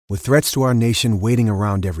With threats to our nation waiting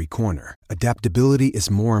around every corner, adaptability is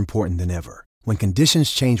more important than ever. When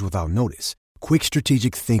conditions change without notice, quick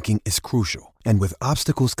strategic thinking is crucial. And with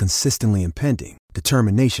obstacles consistently impending,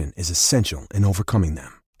 determination is essential in overcoming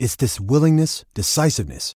them. It's this willingness,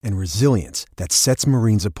 decisiveness, and resilience that sets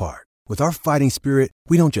Marines apart. With our fighting spirit,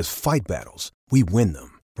 we don't just fight battles, we win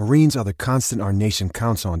them. Marines are the constant our nation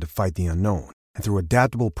counts on to fight the unknown. And through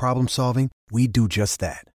adaptable problem solving, we do just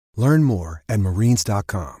that. Learn more at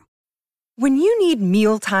marines.com. When you need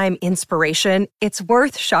mealtime inspiration, it's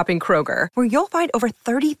worth shopping Kroger, where you'll find over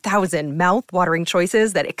 30,000 mouth-watering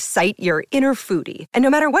choices that excite your inner foodie. And no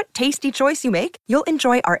matter what tasty choice you make, you'll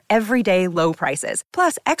enjoy our everyday low prices,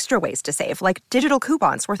 plus extra ways to save, like digital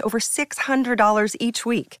coupons worth over $600 each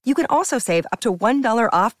week. You can also save up to $1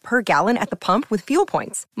 off per gallon at the pump with fuel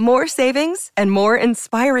points. More savings and more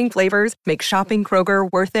inspiring flavors make shopping Kroger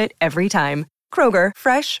worth it every time. Kroger,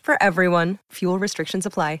 fresh for everyone. Fuel restrictions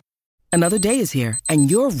apply. Another day is here,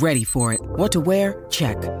 and you're ready for it. What to wear?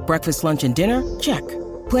 Check. Breakfast, lunch, and dinner? Check.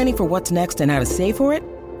 Planning for what's next and how to save for it?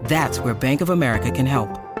 That's where Bank of America can help.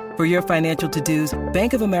 For your financial to-dos,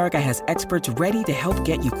 Bank of America has experts ready to help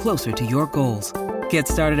get you closer to your goals. Get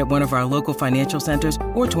started at one of our local financial centers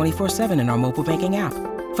or 24/7 in our mobile banking app.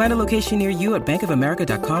 Find a location near you at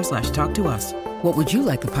bankofamerica.com/talktous. What would you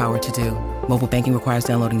like the power to do? Mobile banking requires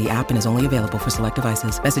downloading the app and is only available for select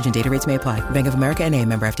devices. Message and data rates may apply. Bank of America N.A.,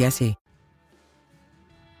 member FDIC.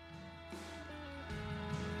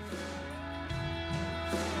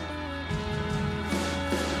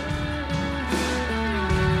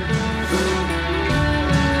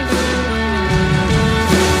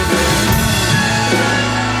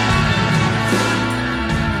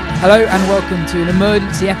 Hello and welcome to an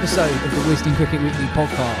emergency episode of the Wisden Cricket Weekly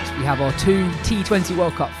podcast. We have our two T20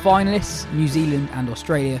 World Cup finalists, New Zealand and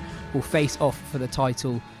Australia, will face off for the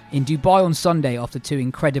title in Dubai on Sunday after two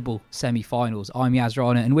incredible semi-finals. I'm Yaz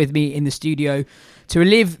Rana, and with me in the studio to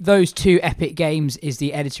relive those two epic games is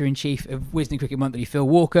the editor-in-chief of Wisden Cricket Monthly, Phil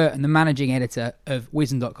Walker, and the managing editor of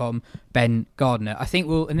Wisden.com, Ben Gardner. I think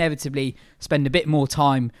we'll inevitably spend a bit more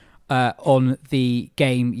time on the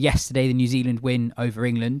game yesterday, the New Zealand win over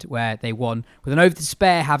England, where they won with an over to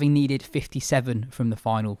spare, having needed 57 from the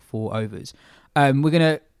final 4 overs. We're going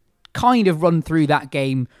to kind of run through that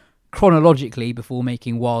game chronologically before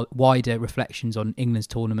making wider reflections on England's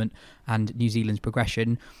tournament and New Zealand's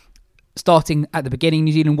progression. Starting at the beginning,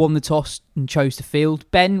 New Zealand won the toss and chose to field.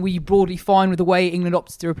 Ben, were you broadly fine with the way England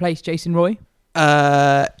opted to replace Jason Roy?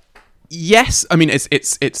 Yes. I mean,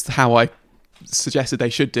 it's how I suggested they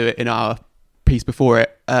should do it in our piece before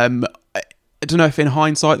it. I don't know if in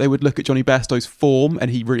hindsight they would look at Johnny Bairstow's form,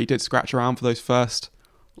 and he really did scratch around for those first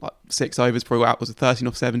 6 overs, probably out was a 13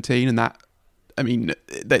 off 17, and that, I mean,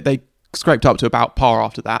 they scraped up to about par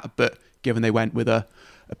after that, but given they went with a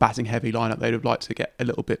batting heavy lineup, they'd have liked to get a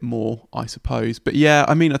little bit more, I suppose. But yeah,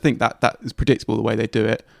 I mean, I think that is predictable the way they do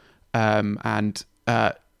it, and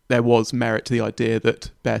there was merit to the idea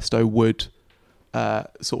that Bairstow would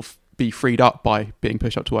sort of be freed up by being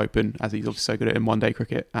pushed up to open, as he's obviously so good at in one-day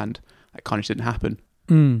cricket, and that kind of didn't happen.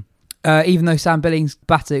 Even though Sam Billings'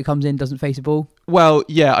 batter who comes in doesn't face a ball? Well,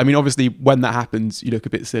 yeah, I mean, obviously when that happens, you look a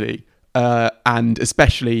bit silly, and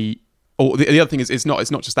especially, or the other thing is, it's not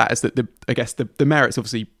just that, it's that I guess the merits,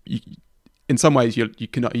 obviously, in some ways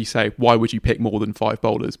you say, why would you pick more than 5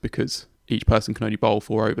 bowlers, because each person can only bowl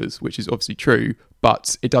 4 overs, which is obviously true,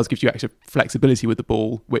 but it does give you extra flexibility with the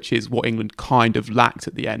ball, which is what England kind of lacked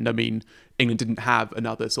at the end. I mean, England didn't have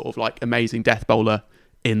another sort of like amazing death bowler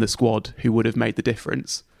in the squad who would have made the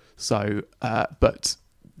difference. So, but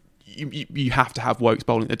you have to have Woakes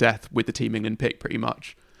bowling to death with the Team England pick pretty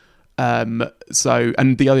much. So,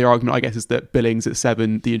 and the other argument, I guess, is that Billings at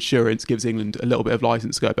 7, the insurance gives England a little bit of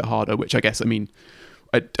license to go a bit harder, which I guess, I mean,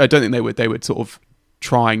 I don't think they would sort of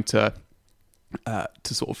trying to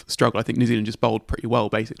sort of struggle. I think New Zealand just bowled pretty well,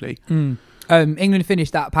 basically. England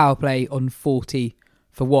finished that power play on 40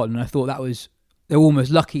 for 1, and I thought they were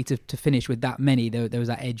almost lucky to finish with that many. There was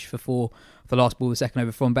that edge for 4, the last ball, the second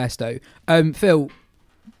over from Bairstow. Phil,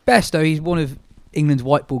 Bairstow, he's one of England's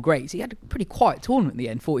white ball greats. He had a pretty quiet tournament in the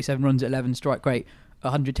end, 47 runs at 11, strike rate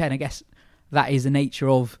 110. I guess that is the nature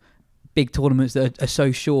of big tournaments that are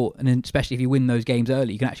so short, and then especially if you win those games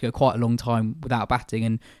early, you can actually go quite a long time without batting,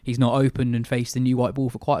 and he's not opened and faced the new white ball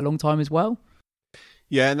for quite a long time as well.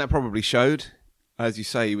 Yeah, and that probably showed. As you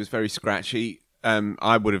say, he was very scratchy.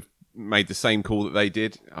 I would have made the same call that they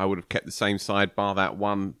did. I would have kept the same side, bar that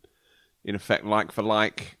one, in effect, like for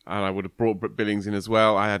like, and I would have brought Billings in as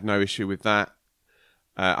well. I had no issue with that.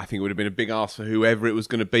 I think it would have been a big ask for whoever it was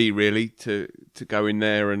going to be, really, to go in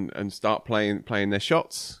there and start playing their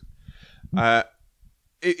shots.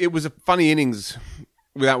 it was a funny innings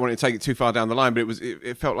without wanting to take it too far down the line, but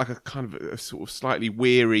it felt like a kind of a sort of slightly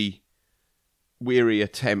weary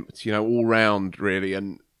attempt, all round really,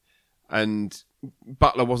 and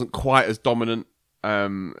Buttler wasn't quite as dominant.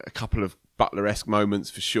 A couple of Butler-esque moments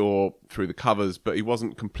for sure through the covers, but he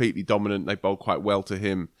wasn't completely dominant. They bowled quite well to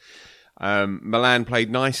him. Milan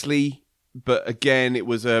played nicely, but again, it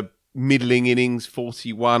was a middling innings,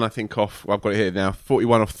 41, I think, off. Well, I've got it here now.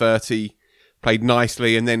 41 off 30, played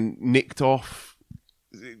nicely, and then nicked off.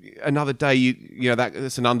 Another day,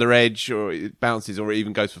 that's an under edge, or it bounces, or it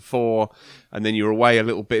even goes for 4, and then you're away a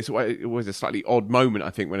little bit. So it was a slightly odd moment, I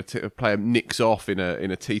think, when a player nicks off in a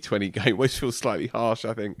T20 game, which feels slightly harsh,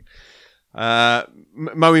 I think.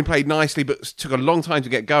 Moeen played nicely, but took a long time to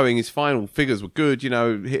get going. His final figures were good,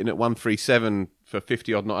 hitting at 137 for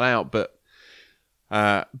 50 odd not out, but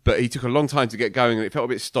he took a long time to get going, and it felt a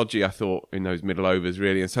bit stodgy, I thought, in those middle overs,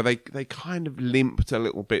 really. And so they kind of limped a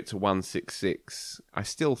little bit to 166. I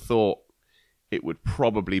still thought it would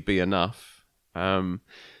probably be enough,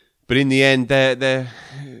 but in the end, their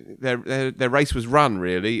race was run,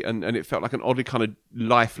 really, and it felt like an oddly kind of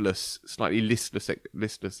lifeless, slightly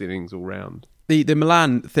listless innings all round. The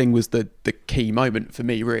Milan thing was the key moment for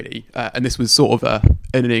me, really, and this was sort of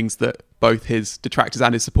an innings that both his detractors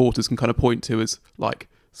and his supporters can kind of point to as like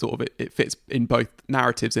sort of it fits in both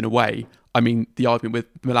narratives in a way. I mean, the argument with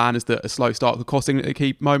Milan is that a slow start could cost England a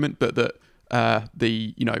key moment, but that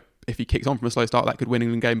if he kicks on from a slow start, that could win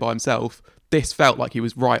England game by himself. This felt like he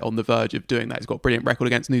was right on the verge of doing that. He's got a brilliant record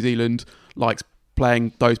against New Zealand, likes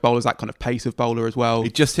playing those bowlers, that kind of pace of bowler as well. He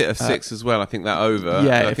just hit a 6 as well, I think, that over.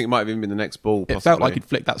 Yeah, I think it might have even been the next ball, possibly. It felt like he'd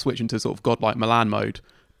flicked that switch into sort of godlike Milan mode.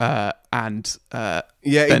 It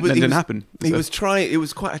didn't happen. He was trying. It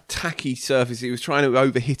was quite a tacky surface. He was trying to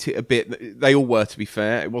overhit it a bit. They all were, to be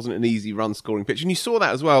fair. It wasn't an easy run scoring pitch, and you saw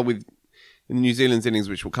that as well in the New Zealand's innings,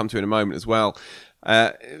 which we'll come to in a moment as well.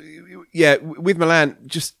 With Milan,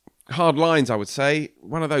 just hard lines, I would say.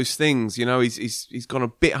 One of those things, he's gone a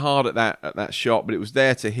bit hard at that shot, but it was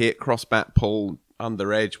there to hit, cross bat, pull,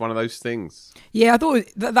 under edge, one of those things. Yeah, I thought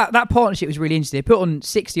that partnership was really interesting. They put on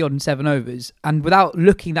 60 odd and 7 overs, and without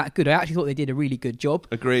looking that good, I actually thought they did a really good job.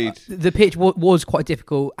 Agreed. The pitch was quite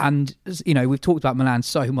difficult, and we've talked about Milan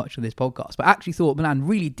so much on this podcast, but I actually thought Milan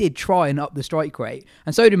really did try and up the strike rate,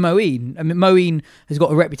 and so did Moeen. I mean, Moeen has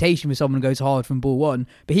got a reputation for someone who goes hard from ball 1,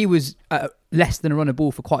 but he was less than a run of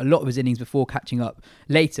ball for quite a lot of his innings before catching up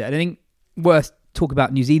later. And I think worth talk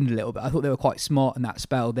about New Zealand a little bit. I thought they were quite smart in that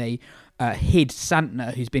spell. They hid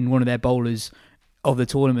Santner, who's been one of their bowlers of the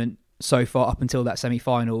tournament so far up until that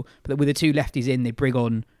semi-final. But with the 2 lefties in, they bring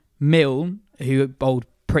on Milne, who bowled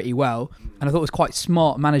pretty well. And I thought it was quite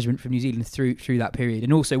smart management from New Zealand through that period.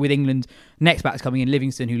 And also with England, next batters coming in,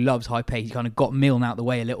 Livingston, who loves high pace, he kind of got Milne out of the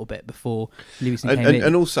way a little bit before Livingston came in.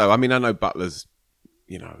 And also, I mean, I know Butler's,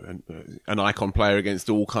 an icon player against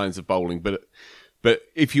all kinds of bowling, but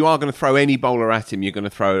if you are going to throw any bowler at him, you're going to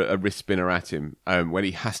throw a wrist spinner at him when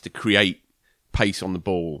he has to create pace on the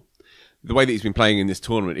ball. The way that he's been playing in this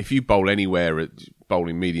tournament, if you bowl anywhere at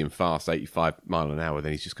bowling medium fast, 85 mile an hour,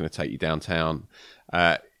 then he's just going to take you downtown.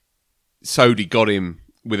 Sodhi got him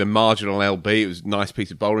with a marginal LB. It was a nice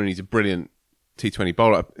piece of bowling. He's a brilliant T20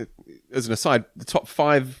 bowler. As an aside, the top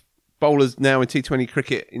 5 bowlers now in T20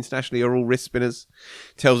 cricket internationally are all wrist spinners.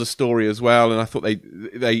 Tells a story as well, and I thought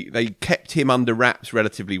they kept him under wraps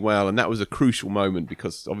relatively well, and that was a crucial moment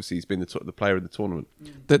because obviously he's been the player of the tournament.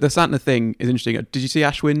 The Santner thing is interesting. Did you see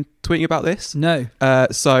Ashwin tweeting about this? No.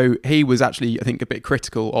 So he was actually, I think, a bit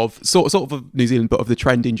critical of sort of New Zealand, but of the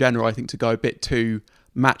trend in general. I think to go a bit too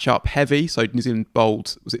match-up heavy. So New Zealand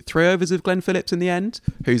bowled, was it 3 overs of Glenn Phillips in the end,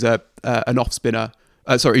 who's an off spinner.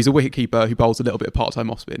 He's a wicket keeper who bowls a little bit of part-time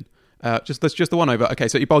off spin. Just the 1 over. Okay,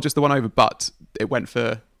 so he bowled just the 1 over, but it went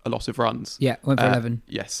for a lot of runs. Yeah, went for 11.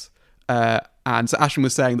 Yes. And so Ashwin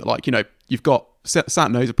was saying that, you've got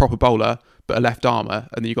Santner, who's a proper bowler, but a left armer,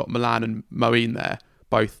 and then you've got Milan and Moeen there,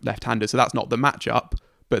 both left-handed. So that's not the matchup,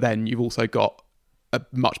 but then you've also got a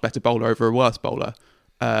much better bowler over a worse bowler,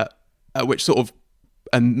 which sort of,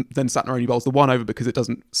 and then Santner only bowls the 1 over because it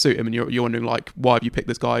doesn't suit him, and you're wondering, why have you picked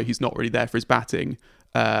this guy who's not really there for his batting?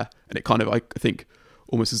 And it kind of, I think,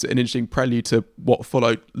 almost as an interesting prelude to what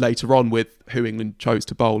followed later on with who England chose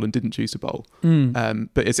to bowl and didn't choose to bowl.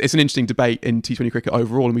 But it's an interesting debate in T20 cricket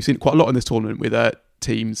overall, and we've seen it quite a lot in this tournament with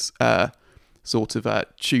teams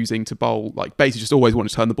choosing to bowl, basically just always want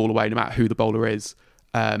to turn the ball away no matter who the bowler is.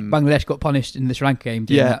 Bangladesh got punished in the Sri Lanka game.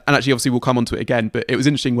 And actually obviously we'll come on to it again, but it was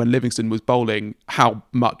interesting when Livingston was bowling how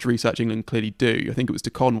much research England clearly do. I think it was to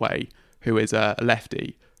Conway, who is a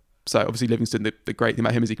lefty. So obviously Livingston, the great thing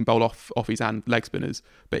about him is he can bowl off-offs and leg spinners,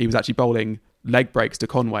 but he was actually bowling leg breaks to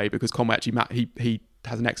Conway, because Conway actually he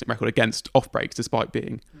has an excellent record against off breaks despite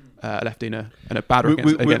being a lefty and a batter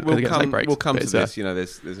against leg breaks. We'll come to this.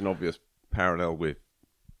 There's an obvious parallel with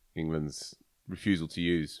England's refusal to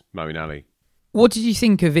use Moeen Ali. What did you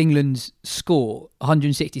think of England's score,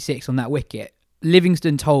 166 on that wicket?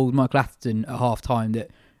 Livingston told Michael Atherton at half-time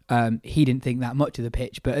that he didn't think that much of the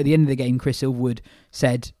pitch, but at the end of the game, Chris Silverwood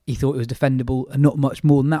said he thought it was defendable and not much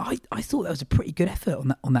more than that. I thought that was a pretty good effort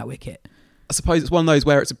on that wicket. I suppose it's one of those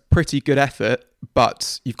where it's a pretty good effort,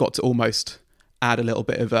 but you've got to almost add a little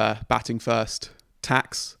bit of a batting first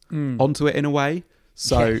tax onto it in a way.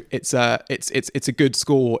 So it's a good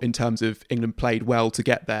score in terms of England played well to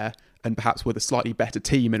get there, and perhaps with a slightly better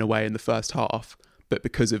team in a way in the first half, but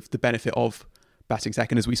because of the benefit of batting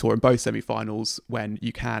second, as we saw in both semi-finals, when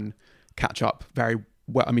you can catch up very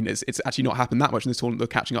well. I mean, it's actually not happened that much in this tournament. They're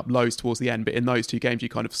catching up lows towards the end, but in those two games, you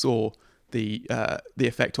kind of saw the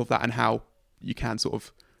effect of that and how you can sort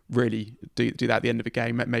of really do that at the end of a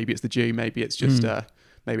game. Maybe it's the dew, maybe it's just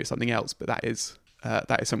maybe it's something else, but that is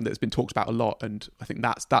something that's been talked about a lot, and I think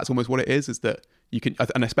that's almost what it is that you can,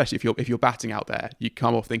 and especially if you're batting out there, you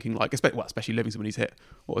come off thinking like, especially Livingston when he's hit,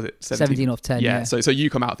 what was it, 17 off 10. Yeah. So you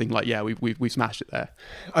come out thinking like, yeah, we've smashed it there.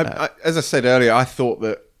 As I said earlier, I thought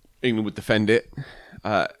that England would defend it.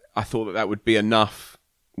 I thought that would be enough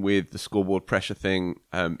with the scoreboard pressure thing,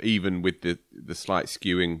 even with the slight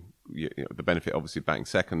skewing. The benefit obviously of batting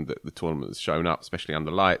second that the tournament has shown up, especially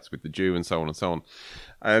under lights with the dew and so on and so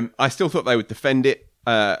on. I still thought they would defend it.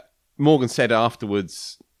 Morgan said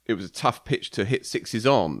afterwards it was a tough pitch to hit sixes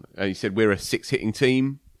on, and he said we're a six hitting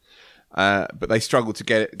team, but they struggled to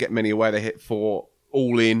get many away. They hit 4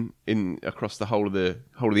 all in across the whole of the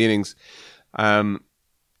innings.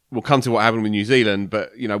 We'll come to what happened with New Zealand,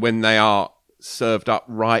 but when they are served up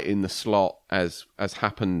right in the slot, as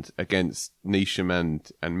happened against Neesham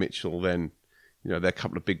and Mitchell, then they're a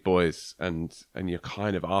couple of big boys, and you're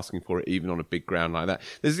kind of asking for it even on a big ground like that.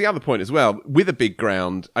 There's the other point as well. With a big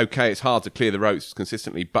ground, okay, it's hard to clear the ropes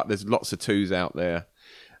consistently, but there's lots of twos out there,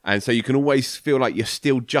 and so you can always feel like you're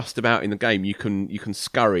still just about in the game. You can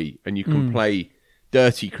scurry and you can play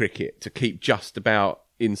dirty cricket to keep just about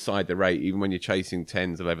inside the rate, even when you're chasing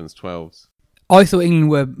 10s, 11s, 12s. I thought England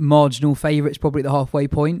were marginal favourites probably at the halfway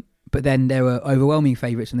point, but then they were overwhelming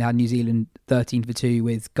favourites when they had New Zealand 13 for 2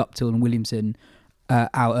 with Guptill and Williamson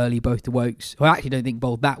out early, both the Wokes, who I actually don't think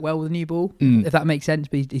bowled that well with the new ball, if that makes sense,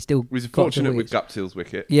 but he still... He was fortunate with Guptill's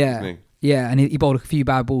wicket, yeah, wasn't he? Yeah, and he bowled a few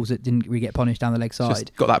bad balls that didn't really get punished down the leg side.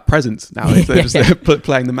 Just got that presence now. They're just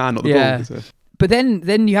playing the man, not the ball. So. But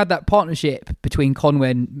then you had that partnership between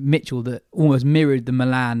Conway and Mitchell that almost mirrored the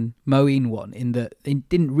Milan Moeen one, in that they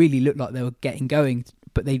didn't really look like they were getting going,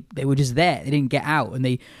 but they were just there. They didn't get out, and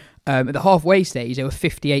they at the halfway stage they were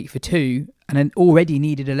 58 for 2 and then already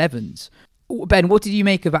needed 11s. Ben, what did you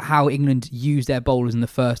make about how England used their bowlers in the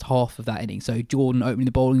first half of that inning? So Jordan opening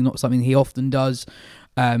the bowling, not something he often does.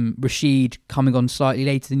 Rashid coming on slightly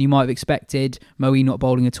later than you might have expected. Moeen not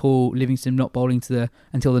bowling at all. Livingston not bowling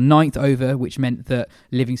until the 9th over, which meant that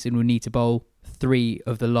Livingston would need to bowl 3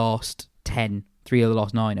 of the last 9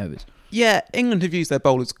 overs. Yeah, England have used their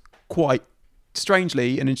bowlers quite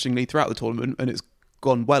strangely and interestingly throughout the tournament, and it's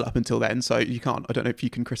gone well up until then. So I don't know if you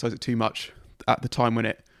can criticise it too much at the time when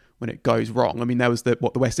it goes wrong. I mean, there was the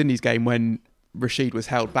West Indies game when Rashid was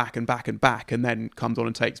held back and back and back, and then comes on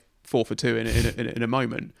and takes 4 for 2 in a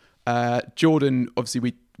moment. Jordan,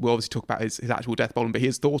 obviously, we'll obviously talk about his actual death bowling, but he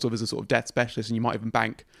is thought of as a sort of death specialist, and you might even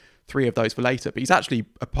bank 3 of those for later. But he's actually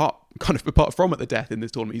apart from at the death in this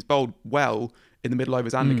tournament. He's bowled well in the middle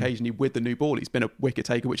overs and occasionally with the new ball. He's been a wicket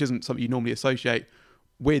taker, which isn't something you normally associate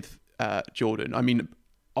with Jordan. I mean,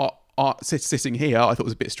 sitting here, I thought it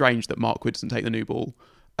was a bit strange that Mark Wood doesn't take the new ball.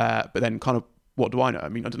 But then kind of, what do I know? I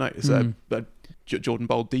mean, I don't know. It's Jordan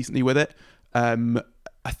bowled decently with it.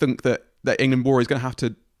 I think that England Warriors going to have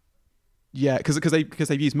to, because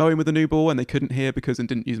they've used Moeen with the new ball and they couldn't here and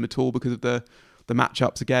didn't use him at all because of the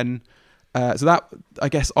matchups again. So that, I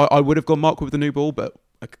guess, I would have gone Mark Wood with the new ball, but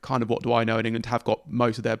kind of what do I know? And England have got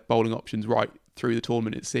most of their bowling options right through the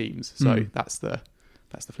tournament, it seems. So that's the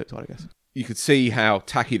flip side, I guess. You could see how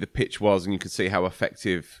tacky the pitch was, and you could see how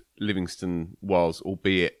effective Livingston was,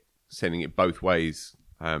 albeit sending it both ways.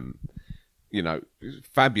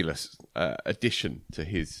 Fabulous addition to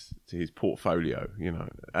his portfolio.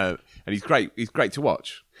 And he's great. He's great to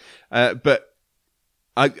watch. But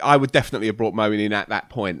I would definitely have brought Moeen in at that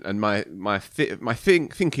point. And my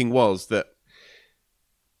thinking was that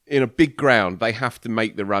in a big ground they have to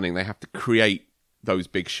make the running. They have to create those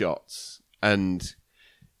big shots. And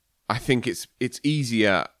I think it's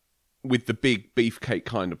easier with the big beefcake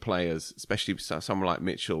kind of players, especially someone like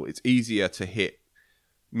Mitchell, it's easier to hit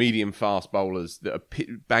medium fast bowlers that are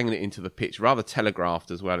banging it into the pitch, rather telegraphed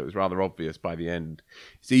as well. It was rather obvious by the end.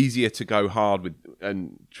 It's easier to go hard with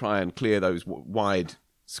and try and clear those wide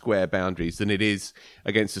square boundaries than it is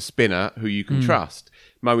against a spinner who you can trust.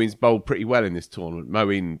 Moeen's bowled pretty well in this tournament.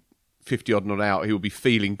 Moeen 50 odd not out, he will be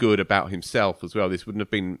feeling good about himself as well. This wouldn't have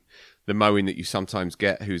been the Moeen that you sometimes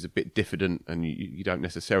get, who's a bit diffident and you don't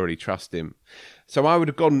necessarily trust him. So I would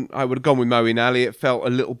have gone with Moeen Ali. It felt a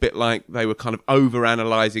little bit like they were kind of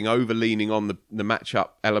over-analysing, over-leaning on the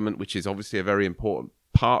matchup element, which is obviously a very important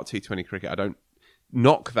part of T20 cricket. I don't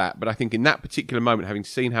knock that, but I think in that particular moment, having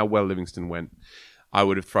seen how well Livingstone went, I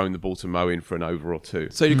would have thrown the ball to Moeen for an over or two.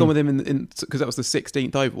 So you'd gone with him in because that was the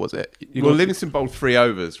 16th over, was it? Livingstone bowled 3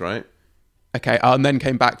 overs, right? Okay, and then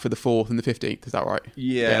came back for the 4th and the 15th. Is that right?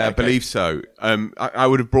 Yeah, okay. I believe so. I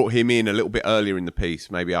would have brought him in a little bit earlier in the piece,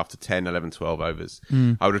 maybe after 10, 11, 12 overs.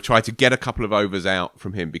 I would have tried to get a couple of overs out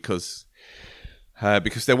from him because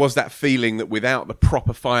there was that feeling that without the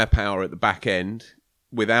proper firepower at the back end,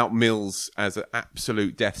 without Mills as an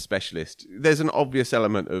absolute death specialist, there's an obvious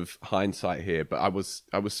element of hindsight here, but I was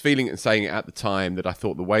feeling it and saying it at the time that I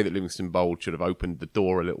thought the way that Livingstone bowled should have opened the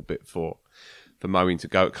door a little bit for Moeen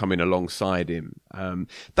to come in alongside him.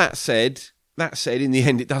 That said, in the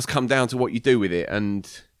end, it does come down to what you do with it, and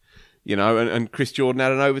Chris Jordan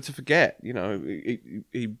had an over to forget.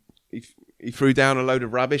 He threw down a load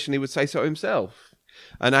of rubbish, and he would say so himself.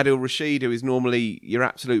 And Adil Rashid, who is normally your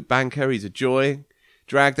absolute banker, he's a joy,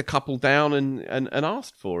 dragged a couple down and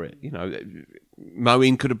asked for it.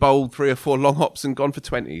 Moeen could have bowled 3 or 4 long hops and gone for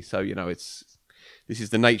 20. So this is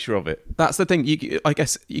the nature of it. That's the thing. I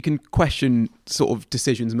guess you can question sort of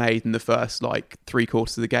decisions made in the first 3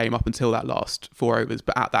 quarters of the game up until that last 4 overs.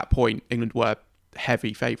 But at that point, England were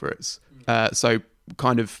heavy favourites. So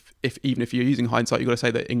kind of even if you're using hindsight, you've got to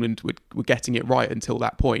say that England were getting it right until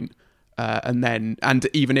that point. And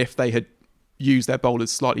even if they had used their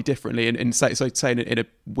bowlers slightly differently, and saying in a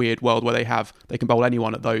weird world where they can bowl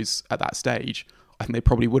anyone at that stage, I think they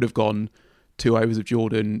probably would have gone 2 overs of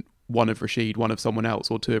Jordan, 1 of Rashid, 1 of someone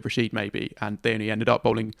else, or 2 of Rashid maybe, and they only ended up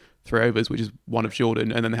bowling 3 overs, which is 1 of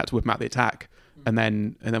Jordan, and then they had to whip him out the attack, and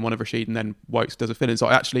then 1 of Rashid, and then Wokes does a fill-in. So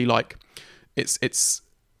I actually it's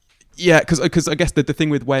yeah, because I guess the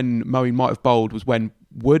thing with when Moeen might have bowled was when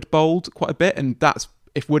Wood bowled quite a bit, and that's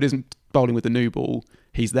if Wood isn't bowling with the new ball,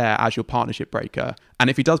 he's there as your partnership breaker. And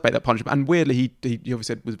if he does break that partnership, and weirdly he obviously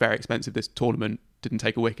said was very expensive this tournament, didn't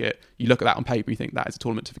take a wicket, you look at that on paper, you think that is a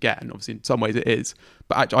tournament to forget, and obviously in some ways it is.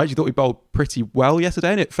 But I actually thought he bowled pretty well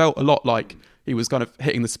yesterday, and it felt a lot like he was kind of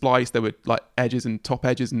hitting the splice. There were edges and top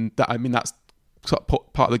edges, and that's sort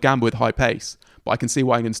of part of the gamble with high pace. But I can see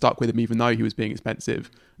why England stuck with him even though he was being expensive.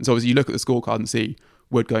 And so obviously you look at the scorecard and see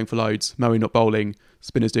Wood going for loads, Moeen not bowling,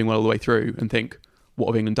 spinners doing well all the way through, and think, what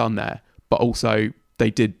have England done there? But also they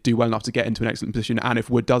did do well enough to get into an excellent position, and if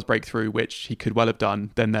Wood does break through, which he could well have done,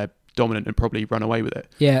 then they're dominant and probably run away with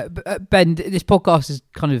it. Yeah, Ben, this podcast is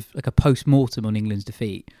kind of like a post-mortem on England's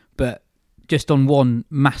defeat, but just on one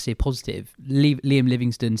massive positive, Liam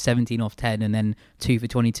Livingstone 17 off 10 and then 2 for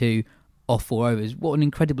 22 off 4 overs. What an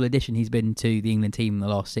incredible addition he's been to the England team in the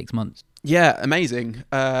last 6 months. Yeah, amazing.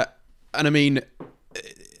 And I mean,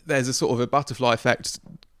 there's a sort of a butterfly effect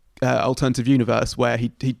alternative universe where he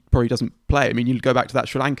probably doesn't play. I mean, you go back to that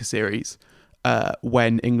Sri Lanka series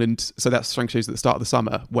when England, so that's Sri Lanka series at the start of the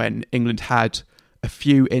summer, when England had a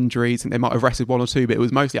few injuries, and they might have rested 1 or 2, but it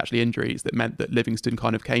was mostly actually injuries that meant that Livingstone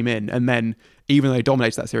kind of came in. And then even though they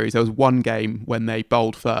dominated that series, there was one game when they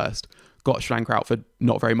bowled first, got Sri Lanka out for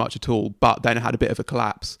not very much at all, but then had a bit of a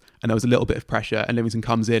collapse and there was a little bit of pressure, and Livingstone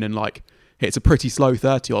comes in and hits a pretty slow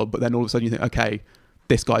 30 odd, but then all of a sudden you think, okay,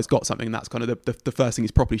 this guy's got something, and that's kind of the first thing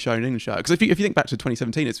he's properly shown in England shirt. Because if you think back to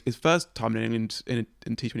 2017, his first time in England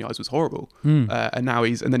in T20Is was horrible, and now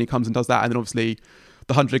then he comes and does that, and then obviously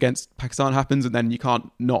the 100 against Pakistan happens, and then you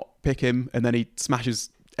can't not pick him, and then he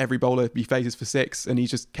smashes every bowler he faces for 6, and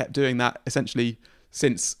he's just kept doing that essentially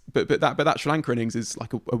since. But that Sri Lanka innings is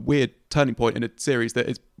like a weird turning point in a series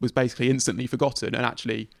that was basically instantly forgotten. And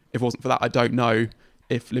actually, if it wasn't for that, I don't know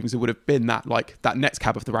if Livingstone would have been that next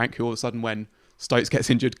cab of the rank who all of a sudden, when Stokes gets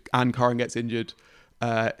injured and Curran gets injured,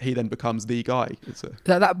 he then becomes the guy.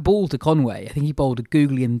 That ball to Conway, I think he bowled a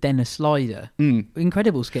googly and then a slider.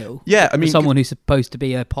 Incredible skill. Yeah, I mean, for someone who's supposed to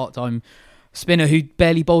be a part-time spinner who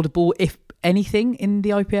barely bowled a ball, if anything, in the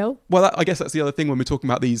IPL. Well, I guess that's the other thing when we're talking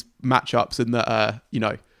about these matchups, and that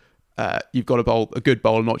you've got to bowl a good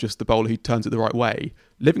bowler, not just the bowler who turns it the right way.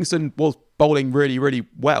 Livingstone was bowling really, really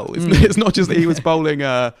well. It's not just that he was bowling.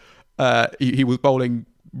 He was bowling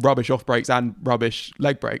rubbish off breaks and rubbish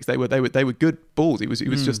leg breaks. They were good balls. It was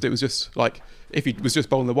just like, if he was just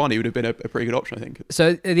bowling the one, he would have been a pretty good option, I think.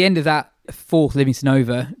 So at the end of that fourth Livingston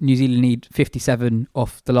over, New Zealand need 57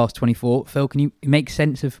 off the last 24. Phil, can you make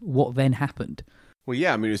sense of what then happened? Well,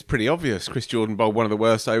 yeah, I mean, it was pretty obvious. Chris Jordan bowled one of the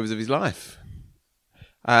worst overs of his life.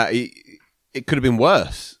 It could have been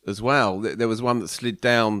worse as well. There was one that slid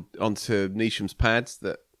down onto Neesham's pads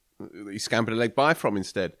that he scampered a leg by from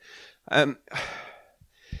instead.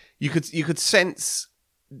 You could sense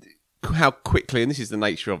how quickly, and this is the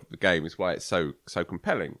nature of the game, is why it's so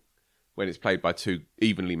compelling when it's played by two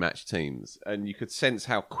evenly matched teams, and you could sense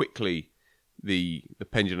how quickly the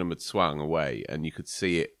pendulum had swung away, and you could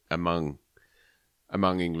see it among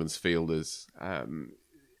England's fielders.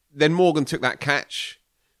 Then Morgan took that catch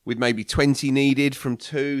with maybe 20 needed from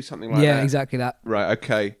 2, something like that. Yeah, exactly that. Right,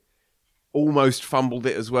 okay. Almost fumbled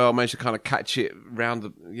it as well, managed to kind of catch it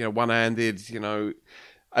round, one-handed,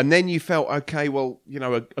 And then you felt, okay, well,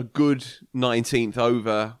 a good 19th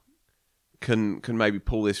over can maybe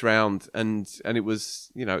pull this round, and it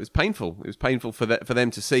was, it was painful. It was painful for them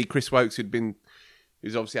to see. Chris Woakes,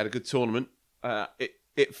 who's obviously had a good tournament,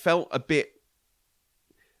 it felt a bit.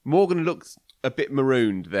 Morgan looked a bit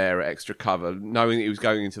marooned there at extra cover, knowing that he was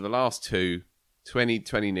going into the last 2,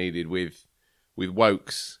 20 needed with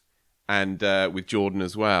Woakes and with Jordan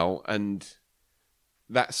as well, and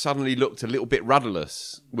that suddenly looked a little bit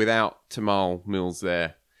rudderless without Tamal Mills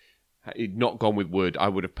there. He'd not gone with Wood. I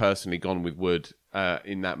would have personally gone with Wood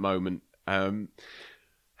in that moment. And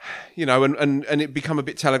it become a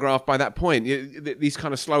bit telegraphed by that point. These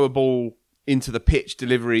kind of slower ball into the pitch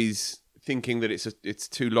deliveries, thinking that it's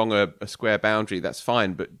too long a square boundary, that's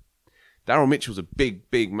fine. But Daryl Mitchell's a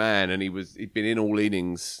big man, and he'd been in all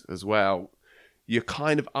innings as well. You're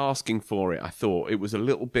kind of asking for it. I thought it was a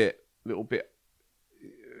little bit.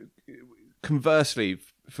 Conversely,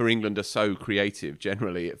 for England are so creative,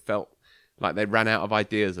 generally, it felt like they ran out of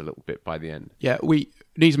ideas a little bit by the end. Yeah, we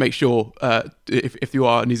need to make sure, if you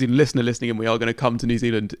are a New Zealand listener listening, and we are going to come to New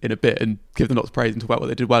Zealand in a bit and give them lots of praise and talk about what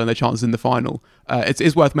they did well and their chances in the final,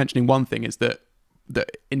 it's worth mentioning one thing, is that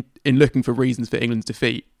in looking for reasons for England's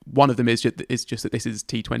defeat, one of them is just that this is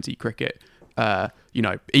T20 cricket.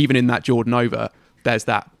 Even in that Jordan over, there's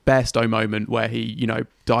that Bairstow moment where he,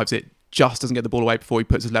 dives it, just doesn't get the ball away before he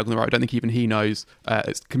puts his leg on the right. I don't think even he knows.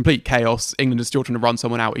 It's complete chaos. England is still trying to run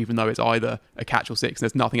someone out, even though it's either a catch or 6. And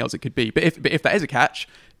there's nothing else it could be. But if that is a catch,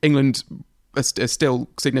 England are still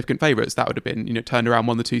significant favourites. That would have been, turned around,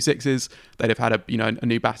 won the 2 6s. They'd have had a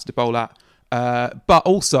new batter to bowl at. But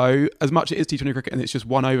also, as much as it is T20 cricket and it's just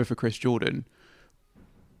one over for Chris Jordan,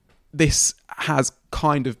 this has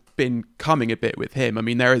kind of been coming a bit with him. I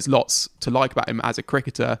mean, there is lots to like about him as a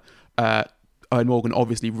cricketer. Eoin Morgan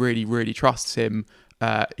obviously really, really trusts him.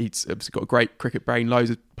 He's obviously got a great cricket brain. Loads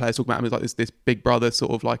of players talk about him as like this big brother,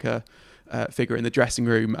 sort of like a figure in the dressing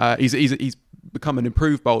room. He's become an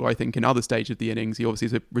improved bowler, I think, in other stages of the innings. He obviously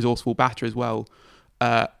is a resourceful batter as well.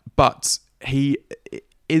 But he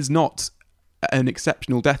is not an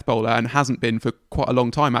exceptional death bowler and hasn't been for quite a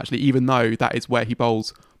long time, actually, even though that is where he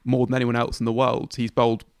bowls more than anyone else in the world. He's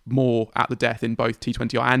bowled more at the death in both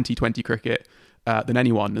T20I and T20 cricket than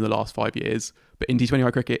anyone in the last 5 years. But in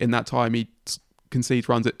T20I cricket, in that time, he concedes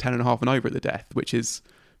runs at 10.5 and over at the death, which is,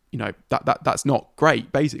 that's not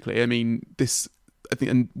great, basically. I mean, I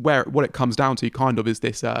think, and what it comes down to kind of is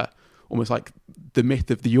this almost like the myth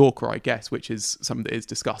of the Yorker, I guess, which is something that is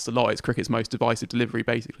discussed a lot. It's cricket's most divisive delivery,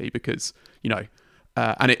 basically, because,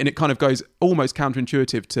 and it kind of goes almost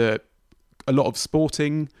counterintuitive to a lot of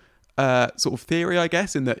sporting sort of theory, I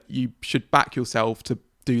guess, in that you should back yourself to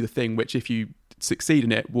do the thing which, if you succeed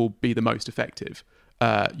in it, will be the most effective.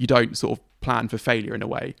 You don't sort of plan for failure in a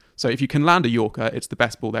way. So if you can land a Yorker, it's the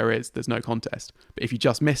best ball there is. There's no contest. But if you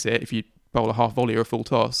just miss it, if you bowl a half volley or a full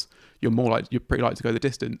toss, you're pretty likely to go the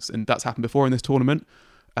distance. And that's happened before in this tournament.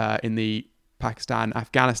 In the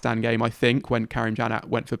Pakistan-Afghanistan game, I think, when Karim Janat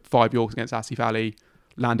went for 5 Yorkers against Asif Ali,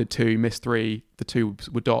 landed 2, missed 3. The 2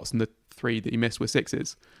 were dots and the 3 that he missed were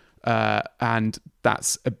 6s. And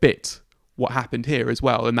that's a bit what happened here as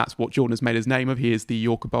well, and that's what Jordan has made his name of. He is the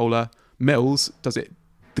Yorker bowler. Mills does it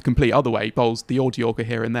the complete other way, bowls the odd Yorker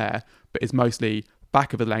here and there, but is mostly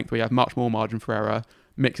back of the length where you have much more margin for error,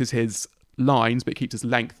 mixes his lines but keeps his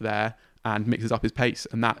length there and mixes up his pace,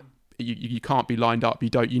 and that you can't be lined up.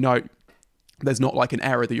 There's not like an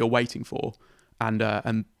error that you're waiting for,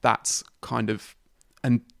 and that's kind of,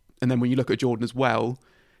 and then when you look at Jordan as well,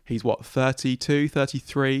 he's 32,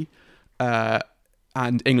 33,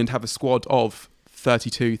 and England have a squad of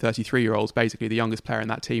 32, 33-year-olds. Basically, the youngest player in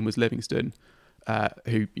that team was Livingston,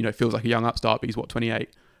 who feels like a young upstart, but he's 28.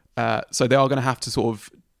 So they are going to have to sort of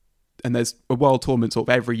and there's a world tournament sort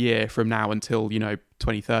of every year from now until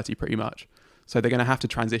 2030 pretty much. So they're going to have to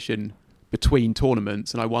transition between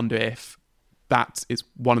tournaments, and I wonder if that is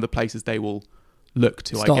one of the places they will look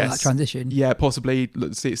to. Start I guess that transition. Yeah, possibly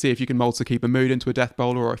see if you can mould Keeper Mood into a death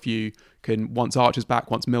bowler, or if you can, once Archer's back,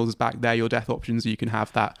 once Mills is back, they're your death options. You can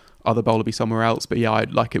have that other bowler be somewhere else. But yeah,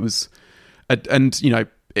 it was, and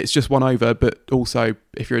it's just one over. But also,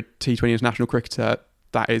 if you're a T20 international cricketer,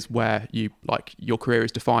 that is where your career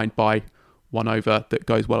is defined by one over that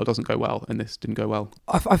goes well or doesn't go well, and this didn't go well.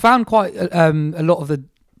 I found quite a lot of the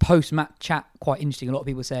post-match chat quite interesting. A lot of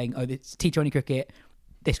people saying, "Oh, it's T20 cricket.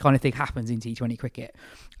 This kind of thing happens in T20 cricket,"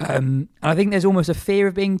 and I think there's almost a fear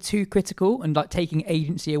of being too critical and taking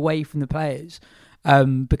agency away from the players,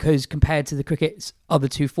 because compared to the cricket's other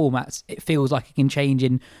two formats, it feels like it can change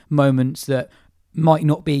in moments that might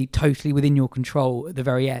not be totally within your control at the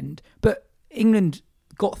very end. But England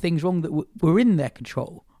got things wrong that were in their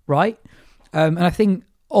control, right? And I think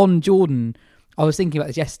on Jordan, I was thinking about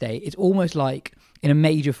this yesterday, it's almost like in a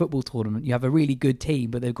major football tournament, you have a really good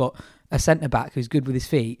team, but they've got a centre-back who's good with his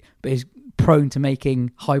feet, but is prone to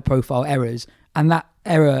making high-profile errors. And that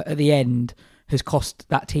error at the end has cost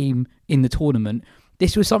that team in the tournament.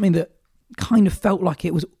 This was something that kind of felt like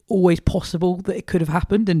it was always possible that it could have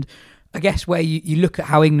happened. And I guess where you look at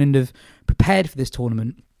how England have prepared for this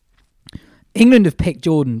tournament, England have picked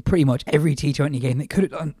Jordan pretty much every T20 game they could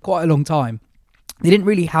have done quite a long time. They didn't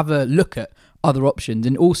really have a look at other options.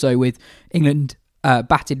 And also with England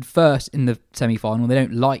batted first in the semi-final, they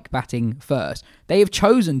don't like batting first. They have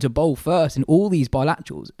chosen to bowl first in all these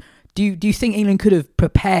bilaterals. Do you think England could have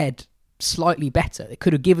prepared slightly better? They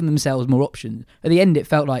could have given themselves more options. At the end, it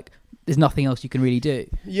felt like there's nothing else you can really do.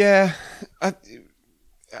 Yeah, I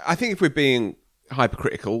think if we're being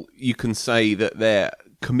hypercritical, you can say that their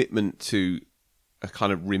commitment to a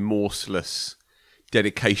kind of remorseless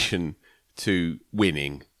dedication to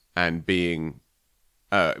winning and being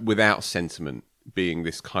without sentiment, being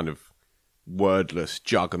this kind of wordless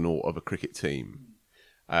juggernaut of a cricket team,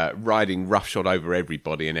 riding roughshod over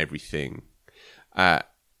everybody and everything.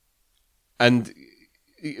 And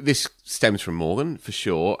this stems from Morgan, for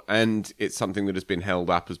sure, and it's something that has been held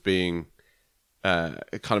up as being kind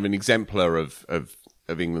of an exemplar of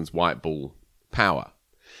England's white ball power.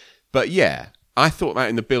 But yeah, I thought that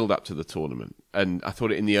in the build-up to the tournament, and I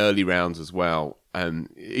thought it in the early rounds as well.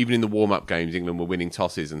 Even in the warm-up games, England were winning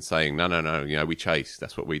tosses and saying, no, we chase.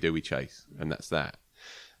 That's what we do, we chase. And that's that.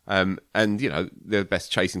 And, they're the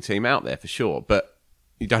best chasing team out there, for sure. But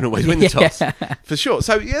you don't always win the toss, for sure.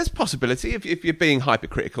 So, yeah, there's a possibility if you're being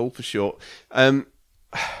hypercritical, for sure.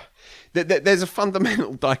 There's a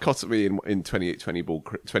fundamental dichotomy in 20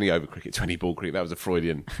 over cricket. That was a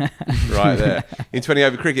Freudian right there. In 20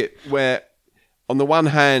 over cricket, where on the one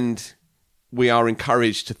hand, we are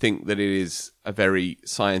encouraged to think that it is a very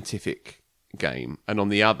scientific game, and on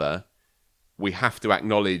the other, we have to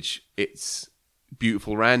acknowledge its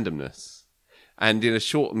beautiful randomness. And in a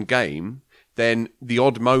shortened game, then the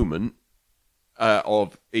odd moment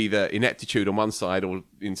of either ineptitude on one side or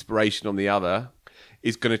inspiration on the other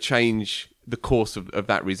is going to change the course of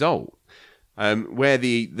that result. Where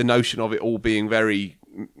the notion of it all being very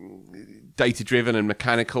data-driven and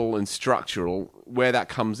mechanical and structural, where that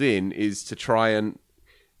comes in is to try and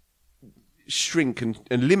shrink and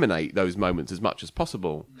eliminate those moments as much as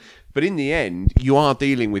possible. But in the end, you are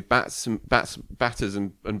dealing with batters and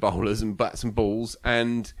bowlers and bats and balls,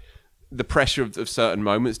 and the pressure of certain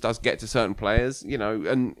moments does get to certain players,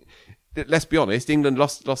 and let's be honest, England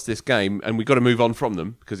lost this game, and we've got to move on from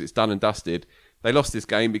them because it's done and dusted. They lost this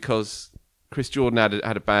game because Chris Jordan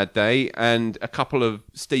had a bad day, and a couple of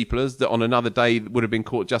steeplers that on another day would have been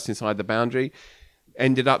caught just inside the boundary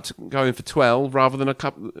ended up going for 12 rather than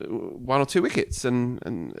one or two wickets, and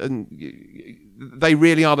they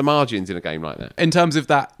really are the margins in a game like that. In terms of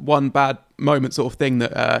that one bad moment sort of thing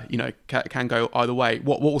that can go either way,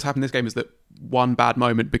 what was happening in this game is that one bad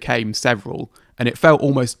moment became several, and it felt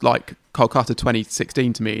almost like Kolkata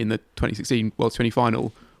 2016 to me in the 2016 World 20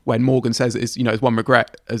 final, when Morgan says his one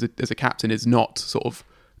regret as a captain is not sort of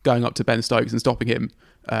going up to Ben Stokes and stopping him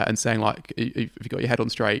and saying, like, if you got your head on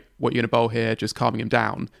straight, what are you going to bowl here? Just calming him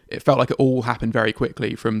down. It felt like it all happened very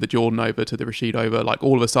quickly, from the Jordan over to the Rashid over. Like,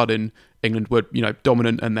 all of a sudden, England were,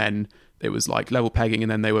 dominant, and then it was like level pegging,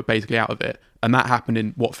 and then they were basically out of it. And that happened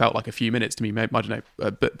in what felt like a few minutes to me. I don't know,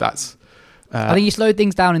 but that's... I think you slowed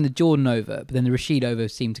things down in the Jordan over, but then the Rashid over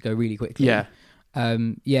seemed to go really quickly. Yeah.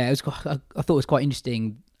 It was. I thought it was quite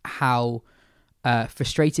interesting how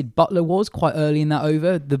frustrated Butler was quite early in that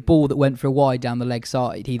over. The ball that went for a wide down the leg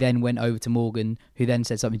side, he then went over to Morgan, who then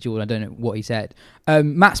said something to Jordan. I don't know what he said.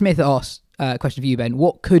 Matt Smith asked question for you, Ben.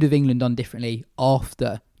 What could have England done differently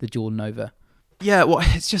after the Jordan over? Yeah, well,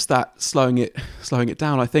 it's just that slowing it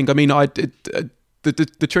down. I think. I mean,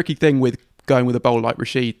 the tricky thing with going with a bowler like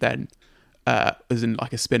Rashid then, as in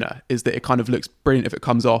like a spinner, is that it kind of looks brilliant if it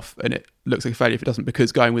comes off, and it looks like a failure if it doesn't,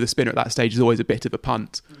 because going with a spinner at that stage is always a bit of a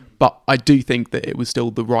punt. But I do think that it was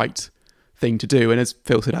still the right thing to do. And as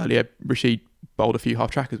Phil said earlier, Rashid bowled a few half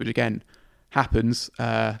trackers, which again happens.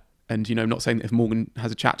 And not saying that if Morgan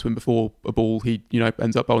has a chat to him before a ball, he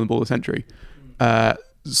ends up bowling the ball a century.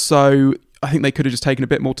 So I think they could have just taken a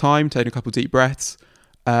bit more time, taken a couple of deep breaths.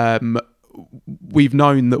 We've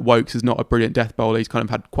known that Woakes is not a brilliant death bowler. He's kind of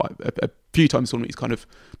had quite a few times he's kind of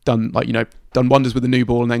done wonders with the new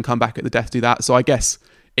ball and then come back at the death to do that. So I guess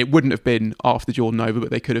it wouldn't have been after the Jordan over,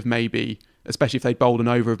 but they could have maybe, especially if they'd bowled an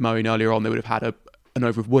over of Moeen earlier on, they would have had an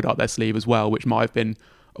over of Wood up their sleeve as well, which might have been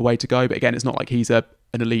a way to go. But again, it's not like he's an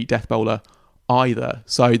elite death bowler either.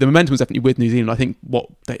 So the momentum was definitely with New Zealand. I think what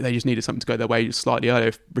they just needed something to go their way just slightly earlier.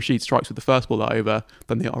 If Rashid strikes with the first ball over,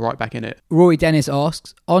 then they are right back in it. Rory Dennis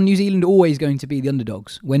asks, are New Zealand always going to be the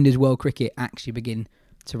underdogs? When does world cricket actually begin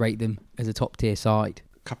to rate them as a top tier side?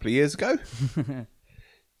 A couple of years ago.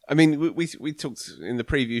 I mean, we talked in the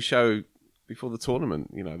preview show before the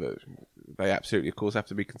tournament, that they absolutely, of course, have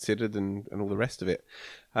to be considered and all the rest of it.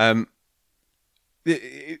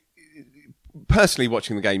 Personally,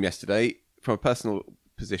 watching the game yesterday, from a personal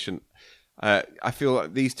position, I feel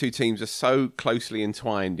like these two teams are so closely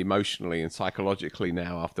entwined emotionally and psychologically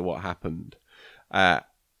now after what happened.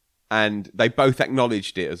 And they both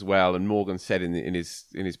acknowledged it as well. And Morgan said in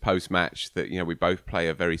his post-match that, we both play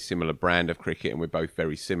a very similar brand of cricket and we're both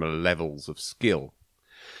very similar levels of skill.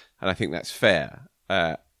 And I think that's fair.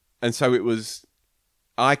 And so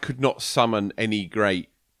I could not summon any great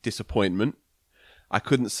disappointment. I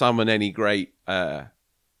couldn't summon any great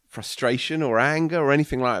frustration or anger or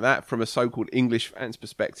anything like that from a so-called English fan's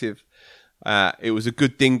perspective. It was a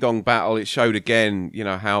good ding-dong battle. It showed again,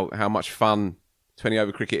 how much fun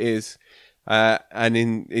 20-over cricket is. And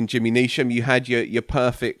in Jimmy Neesham, you had your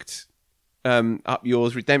perfect up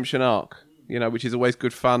yours redemption arc, which is always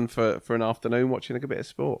good fun for an afternoon watching a good bit of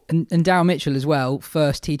sport. And Darryl Mitchell as well,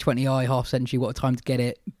 first T20I half century, what a time to get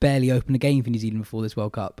it, barely opened a game for New Zealand before this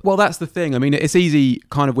World Cup. Well, that's the thing. I mean, it's easy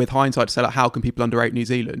kind of with hindsight to say, like, how can people underrate New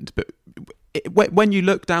Zealand? But when you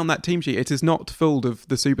look down that team sheet, it is not full of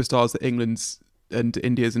the superstars that England's and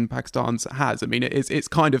India's and Pakistan's has. I mean, it's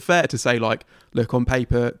kind of fair to say, like, look, on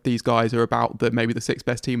paper, these guys are about maybe the sixth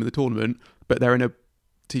best team of the tournament, but they're in a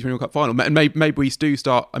T20 World Cup final. And maybe we do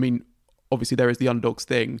start, I mean, obviously there is the underdogs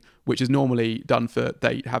thing, which is normally done for,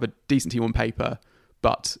 they have a decent team on paper,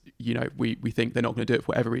 but, we think they're not going to do it for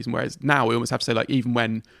whatever reason. Whereas now we almost have to say, like, even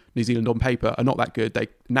when New Zealand on paper are not that good, they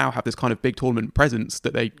now have this kind of big tournament presence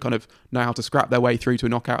that they kind of know how to scrap their way through to a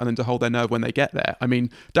knockout and then to hold their nerve when they get there. I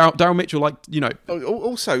mean, Darryl Mitchell,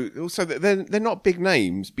 Also, they're not big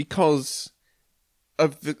names because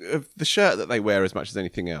of the shirt that they wear as much as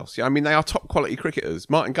anything else. I mean, they are top quality cricketers.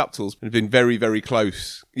 Martin Guptill's been very, very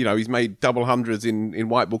close. He's made double hundreds in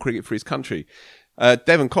white ball cricket for his country.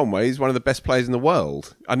 Devon Conway is one of the best players in the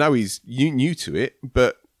world. I know he's new to it,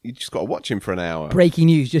 but you just got to watch him for an hour. Breaking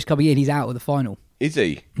news just coming in, he's out of the final. Is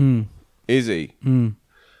he? Is he?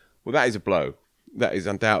 Well, that is a blow. That is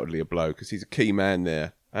undoubtedly a blow because he's a key man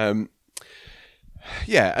there.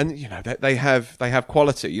 Yeah, and they have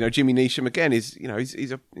quality. Jimmy Neesham again is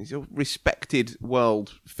he's a respected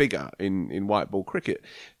world figure in white ball cricket.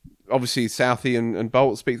 Obviously, Southey and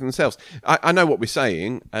Bolt speak for themselves. I know what we're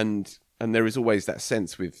saying, and there is always that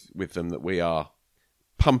sense with them that we are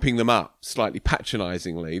pumping them up slightly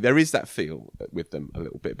patronisingly. There is that feel with them a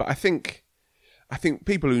little bit, but I think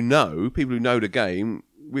people who know the game,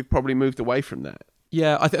 we've probably moved away from that.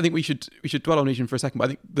 Yeah, I think we should dwell on Neesham for a second, but I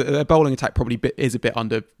think their bowling attack probably is a bit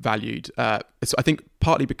undervalued. So I think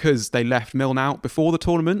partly because they left Milne out before the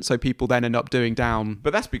tournament, so people then end up doing down.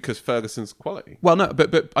 But that's because Ferguson's quality. Well, no,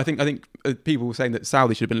 but I think people were saying that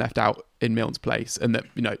Southey should have been left out in Milne's place, and that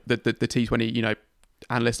the T20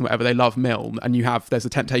 analysts and whatever, they love Milne, and there's a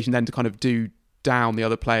temptation then to kind of do down the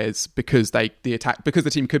other players because the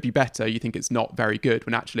team could be better. You think it's not very good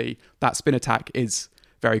when actually that spin attack is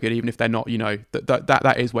very good, even if they're not,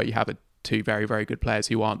 that is where you have two very, very good players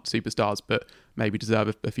who aren't superstars, but maybe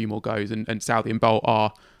deserve a few more goes. And Southey and Bolt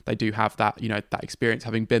they do have that, that experience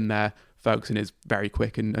having been there. Ferguson is very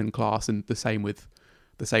quick and class, and the same with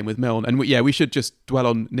Milne. And we should just dwell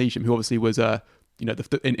on Neesham, who obviously was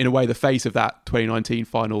in a way the face of that 2019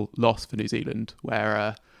 final loss for New Zealand,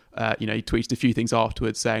 where He tweeted a few things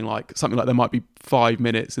afterwards saying like something like there might be 5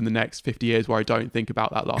 minutes in the next 50 years where I don't think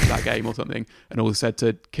about that game or something, and also said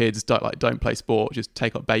to kids don't play sport, just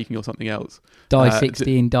take up baking or something else. Die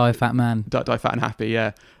 16, die a fat man. Die fat and happy,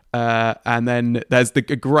 yeah. And then there's a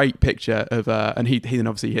great picture of and he then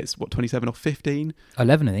obviously hits 27 off 15,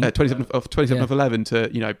 11 I think, 27 off 11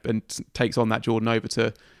 to and takes on that Jordan over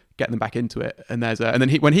to get them back into it. And then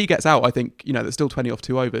when he gets out, I think there's still 20 off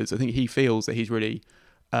 2 overs. I think he feels that he's really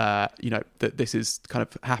that this is kind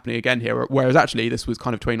of happening again here, whereas actually this was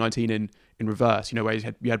kind of 2019 in reverse. Where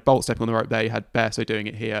you had Bolt stepping on the rope there, you had Bairstow doing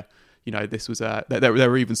it here. This was there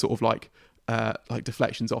were even sort of like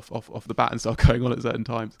deflections off the bat and stuff going on at certain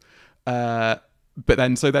times. But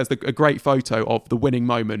then so there's a great photo of the winning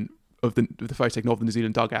moment of the photo taken of the New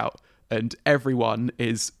Zealand dugout, and everyone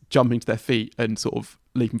is jumping to their feet and sort of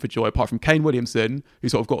leaping for joy, apart from Kane Williamson,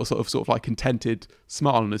 who's sort of got a sort of like contented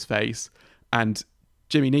smile on his face, and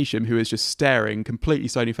Jimmy Neesham, who is just staring completely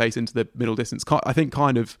stony face into the middle distance. I think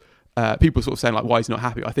kind of people sort of saying like, why is he not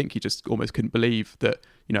happy? I think he just almost couldn't believe that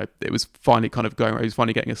it was finally kind of going. He was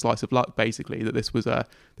finally getting a slice of luck, basically. That this was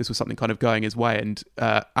something kind of going his way. And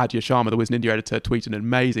Adya Sharma, the Wisden India editor, tweeted an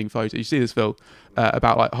amazing photo. You see this, Phil,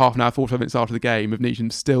 about like half an hour, 45 minutes after the game, of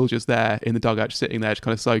Neesham still just there in the dugout, just sitting there, just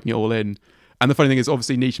kind of soaking it all in. And the funny thing is,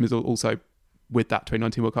 obviously, Neesham is also with that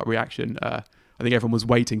 2019 World Cup reaction. I think everyone was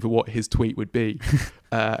waiting for what his tweet would be,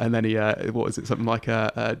 and then he, what was it? Something like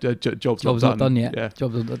 "Job's not done yet." Yeah.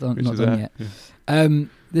 Job's not done yet. Yeah.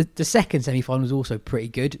 The second semi-final was also pretty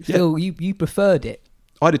good. Yeah. Phil, you preferred it.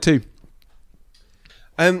 I did too.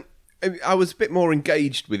 I was a bit more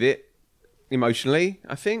engaged with it emotionally,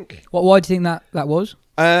 I think. Why do you think that was?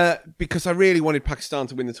 Because I really wanted Pakistan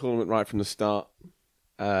to win the tournament right from the start,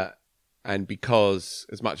 and because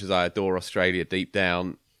as much as I adore Australia deep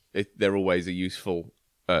down, they're always a useful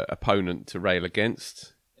opponent to rail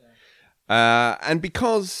against. And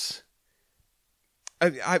because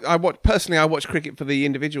I watch cricket for the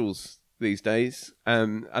individuals these days,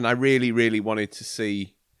 and I really, really wanted to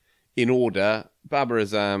see, in order, Babar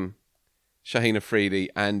Azam, Shaheen Afridi,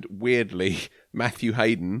 and weirdly Matthew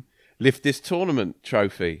Hayden lift this tournament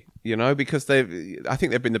trophy. Because I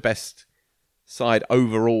think they've been the best side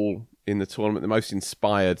overall in the tournament, the most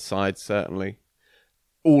inspired side certainly.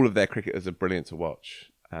 All of their cricketers are brilliant to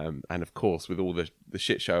watch. And of course, with all the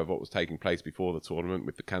shit show of what was taking place before the tournament,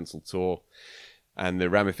 with the cancelled tour and the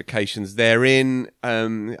ramifications therein,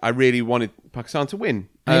 I really wanted Pakistan to win.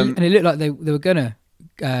 And it looked like they were going to,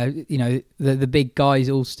 the big guys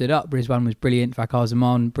all stood up. Rizwan was brilliant, Fakhar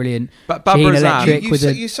Zaman, brilliant. But Babar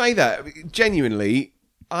Azam, you say that, genuinely,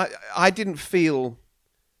 I didn't feel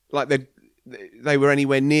like they were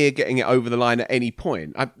anywhere near getting it over the line at any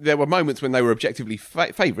point. There were moments when they were objectively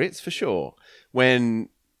favourites, for sure. When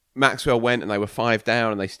Maxwell went and they were 5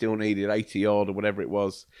 down and they still needed 80 odd or whatever it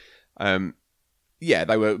was. They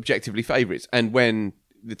were objectively favourites. And when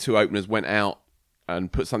the 2 openers went out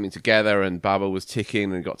and put something together and Babar was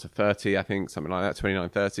ticking and got to 30, I think, something like that,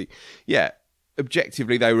 29-30. Yeah,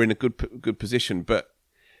 objectively they were in a good position. But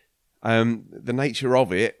the nature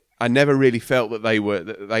of it, I never really felt that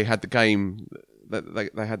they had the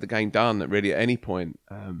game done really at any point,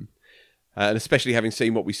 and especially having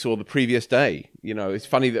seen what we saw the previous day. It's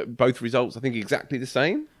funny that both results I think exactly the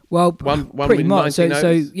same. Well, one pretty much. So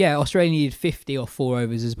overs. Yeah, Australia needed 50 off 4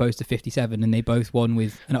 overs as opposed to 57, and they both won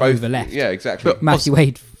with an over left. Yeah, exactly. But Matthew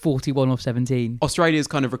Wade 41 off 17. Australia's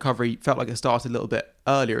kind of recovery felt like it started a little bit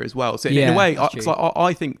earlier as well. So in a way,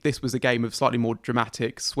 I think this was a game of slightly more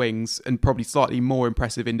dramatic swings and probably slightly more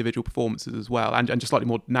impressive individual performances as well, and just slightly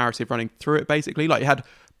more narrative running through it. Basically, like you had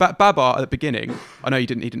Babar at the beginning. I know he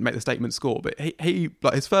didn't make the statement score, but he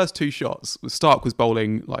like his first 2 shots, Stark was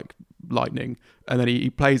bowling like lightning, and then he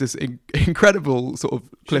plays this incredible sort of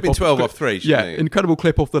clip off 12 off 3. Incredible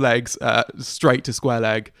clip off the legs, straight to square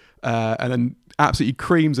leg, and then absolutely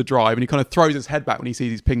creams a drive, and he kind of throws his head back when he sees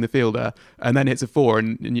he's pinged the fielder, and then hits a 4,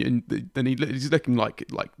 and then he's looking like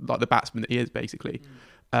the batsman that he is basically.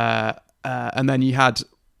 And then you had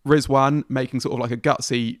Rizwan making sort of like a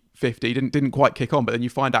gutsy 50, didn't quite kick on, but then you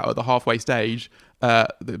find out at the halfway stage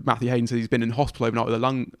that Matthew Hayden says he's been in hospital overnight with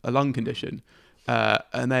a lung condition.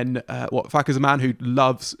 And then Fakhar Zaman, who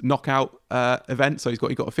loves knockout events, so he's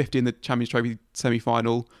got a 50 in the Champions Trophy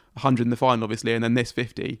semi-final, 100 in the final, obviously, and then this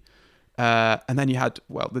 50. And then you had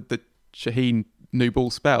the Shaheen new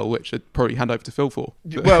ball spell, which I'd probably hand over to Phil for.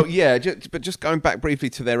 Well, yeah, but just going back briefly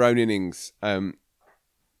to their own innings,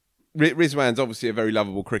 Rizwan's obviously a very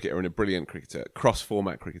lovable cricketer and a brilliant cricketer,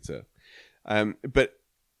 cross-format cricketer. But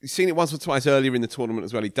you've seen it once or twice earlier in the tournament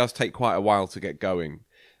as well. He does take quite a while to get going.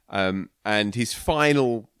 And his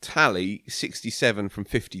final tally, 67 from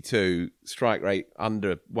 52, strike rate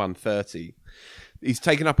under 130. He's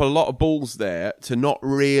taken up a lot of balls there to not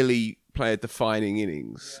really play a defining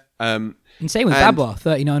innings. And same with Babar,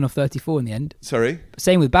 39 off 34 in the end. Sorry?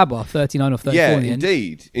 Same with Babar, 39 off 34 in the end.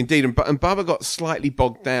 Indeed. And Babar got slightly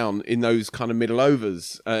bogged down in those kind of middle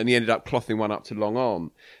overs, and he ended up clothing one up to long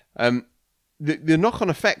on. The knock-on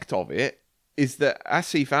effect of it is that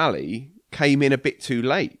Asif Ali came in a bit too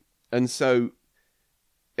late. And so,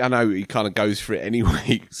 I know he kind of goes for it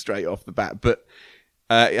anyway, straight off the bat, but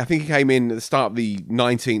I think he came in at the start of the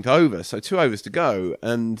 19th over, so 2 overs to go,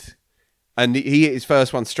 and he hit his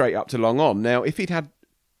first one straight up to long on. Now, if he'd had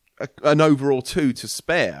an over or two to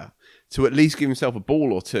spare, to at least give himself a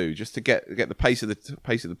ball or two, just to get the pace of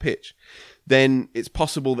the pitch, then it's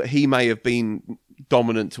possible that he may have been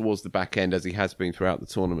dominant towards the back end, as he has been throughout the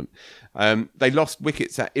tournament. They lost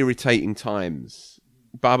wickets at irritating times.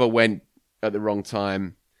 Babar went at the wrong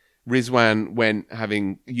time. Rizwan went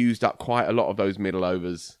having used up quite a lot of those middle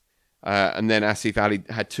overs. And then Asif Ali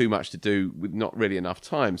had too much to do with not really enough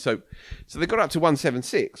time. So they got up to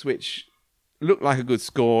 176, which looked like a good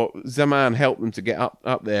score. Zaman helped them to get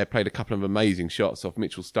up there, played a couple of amazing shots off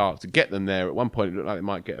Mitchell Starc to get them there. At one point, it looked like they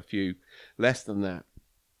might get a few less than that.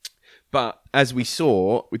 But as we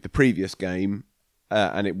saw with the previous game,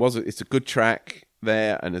 and it's a good track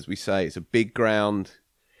there, and as we say, it's a big ground.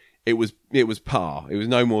 It was par. It was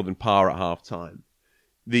no more than par at half time.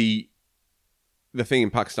 The thing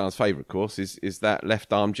in Pakistan's favour, of course, is that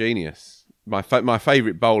left arm genius. My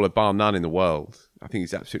favourite bowler, bar none, in the world. I think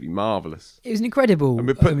he's absolutely marvellous. It was an incredible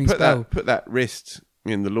put that wrist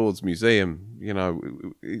in the Lord's Museum. You know,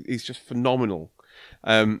 he's just phenomenal.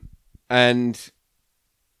 And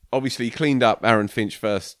obviously, he cleaned up Aaron Finch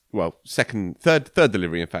third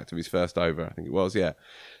delivery, in fact, of his first over, I think it was,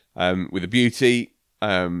 with a beauty.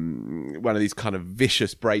 One of these kind of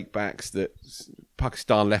vicious breakbacks that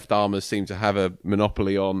Pakistan left-armers seem to have a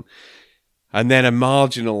monopoly on. And then a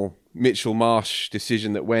marginal Mitchell Marsh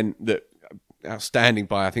decision that outstanding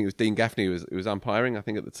by, I think it was Dean Gaffney who was umpiring, I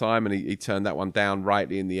think, at the time, and he turned that one down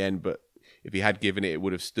rightly in the end, but if he had given it, it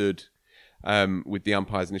would have stood with the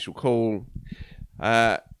umpire's initial call.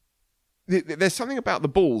 There's something about the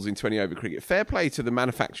balls in 20-over cricket. Fair play to the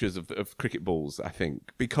manufacturers of cricket balls, I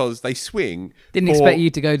think, because they swing... Didn't expect you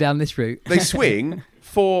to go down this route. They swing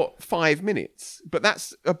for 5 minutes, but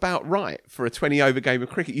that's about right for a 20-over game of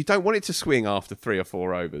cricket. You don't want it to swing after 3 or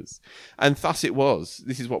 4 overs. And thus it was.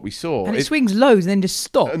 This is what we saw. And it swings loads and then just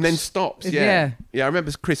stops. And then stops, yeah. Yeah, I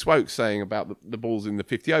remember Chris Woakes saying about the balls in the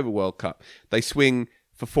 50-over World Cup. They swing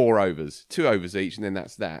for 4 overs, 2 overs each, and then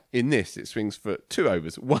that's that. In this, it swings for 2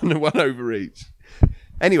 overs, one over each.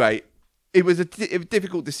 Anyway, it was a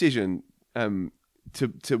difficult decision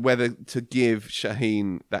to whether to give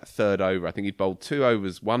Shaheen that third over. I think he bowled 2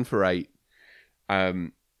 overs, 1 for 8.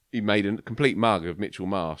 He made a complete mug of Mitchell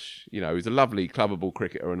Marsh. You know, he was a lovely clubbable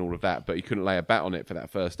cricketer and all of that, but he couldn't lay a bat on it for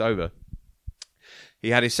that first over. He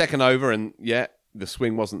had his second over, and the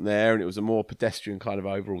swing wasn't there, and it was a more pedestrian kind of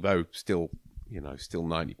over, although still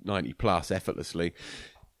 90 plus effortlessly.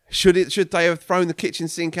 Should they have thrown the kitchen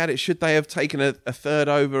sink at it? Should they have taken a third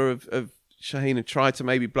over of Shaheen and tried to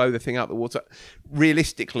maybe blow the thing out the water?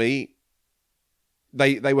 Realistically,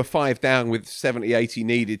 they were 5 down with 70, 80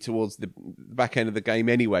 needed towards the back end of the game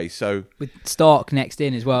anyway. So with Starc next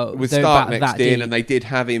in as well. With Starc next in, and they did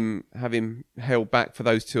have him held back for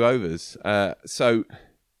those 2 overs. So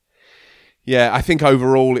I think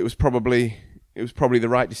overall it was probably the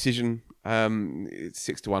right decision. It's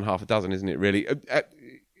 6 to 1, half a dozen, isn't it, really?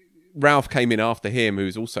 Ralph came in after him,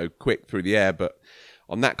 who's also quick through the air, but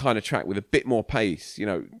on that kind of track with a bit more pace,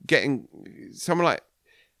 getting someone like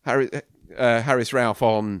Haris Ralph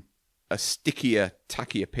on a stickier,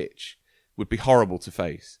 tackier pitch would be horrible to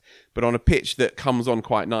face. But on a pitch that comes on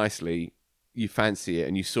quite nicely, you fancy it,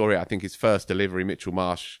 and you saw it. I think his first delivery, Mitchell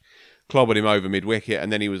Marsh clobbered him over mid-wicket,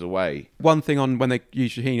 and then he was away. One thing on when they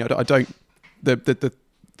use Shaheen, I don't... The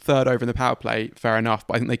third over in the power play, fair enough,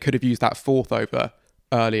 but I think they could have used that 4th over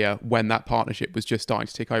earlier when that partnership was just starting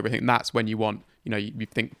to tick over. I think that's when you want, you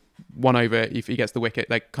think 1 over, if he gets the wicket,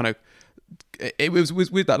 they kind of... It was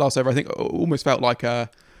with that last over, I think it almost felt like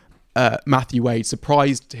Matthew Wade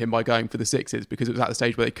surprised him by going for the 6s, because it was at the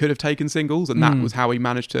stage where they could have taken singles, and that was how he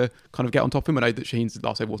managed to kind of get on top of him. I know that Shaheen's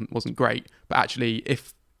last over wasn't great, but actually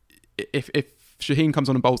if Shaheen comes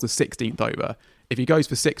on and bowls the 16th over, if he goes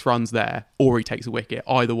for 6 runs there or he takes a wicket,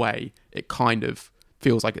 either way, it kind of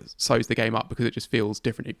feels like it sews the game up, because it just feels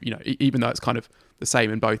different, even though it's kind of the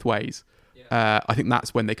same in both ways. I think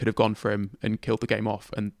that's when they could have gone for him and killed the game off,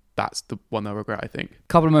 and that's the one they'll regret, I think.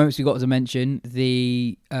 Couple of moments we got to mention.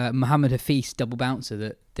 The Mohammed Hafiz double bouncer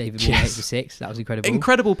that David Warner hit for 6. That was incredible.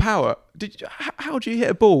 Incredible power. How do you hit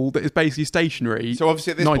a ball that is basically stationary? So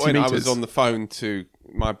obviously at this 90 point meters? I was on the phone to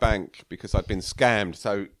my bank because I'd been scammed.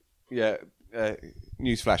 So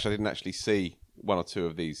newsflash, I didn't actually see one or two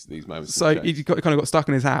of these moments. So he kind of got stuck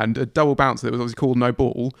in his hand, a double bouncer that was obviously called no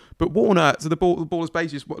ball. But Warner, so the ball is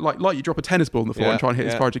basically just like you drop a tennis ball on the floor and try and hit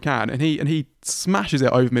it as far as you can, and he smashes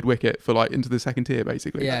it over mid wicket for into the second tier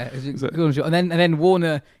basically. Yeah, it was a good shot. And then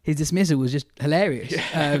Warner, his dismissal was just hilarious.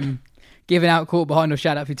 Yeah. Giving out caught behind or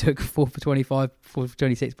shout out if he took 4 for 25, 4 for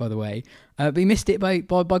 26 by the way. But he missed it by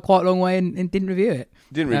quite a long way and didn't review it.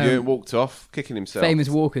 Didn't review it, walked off, kicking himself. Famous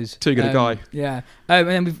walkers. Too good a guy. Yeah. And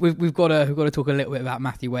then we've got to talk a little bit about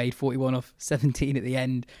Matthew Wade, 41 off 17 at the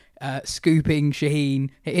end, scooping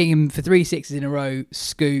Shaheen, hitting him for 3 sixes in a row,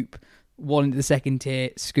 scoop, 1 into the second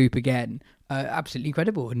tier, scoop again. Absolutely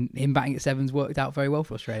incredible, and him batting at 7's worked out very well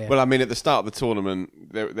for Australia. Well, I mean, at the start of the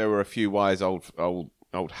tournament, there were a few wise old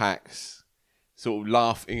hacks sort of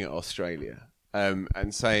laughing at Australia and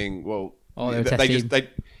saying, "Well, not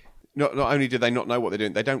only do they not know what they're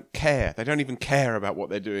doing, they don't care. They don't even care about what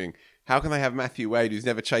they're doing. How can they have Matthew Wade, who's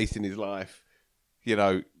never chased in his life,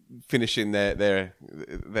 finishing their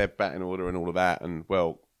batting order and all of that?" And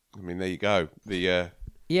well, I mean, there you go. The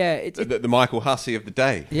Michael Hussey of the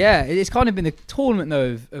day. Yeah, it's kind of been a tournament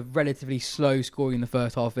though of relatively slow scoring in the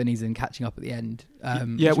first half innings and catching up at the end.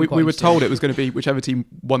 We were told it was going to be whichever team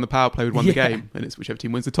won the power play would win the game, and it's whichever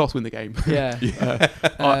team wins the toss win the game. Yeah.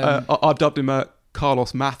 I've dubbed him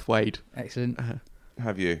Carlos Math Wade. Excellent.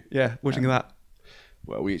 Have you? Yeah, watching that.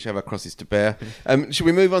 Well, we each have our crosses to bear. Should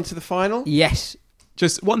we move on to the final? Yes.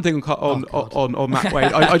 Just one thing on Matt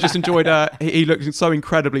Wade. I just enjoyed. He looked so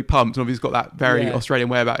incredibly pumped, and obviously he's got that very Australian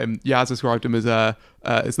way about him. Yaz described him as the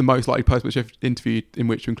most likely post-match interview in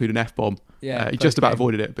which to include an F-bomb. Yeah, he just about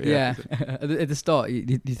avoided it. But at the start,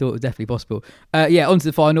 you thought it was definitely possible. On to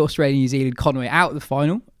the final. Australia, New Zealand, Conway out of the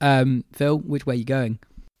final. Phil, which way are you going?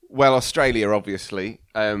 Well, Australia, obviously.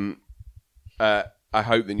 I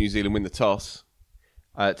hope that New Zealand win the toss.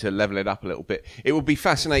 To level it up a little bit. It will be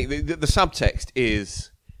fascinating. The subtext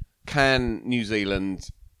is, can New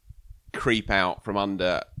Zealand creep out from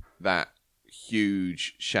under that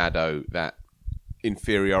huge shadow, that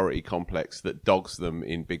inferiority complex that dogs them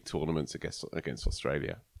in big tournaments against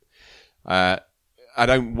Australia? I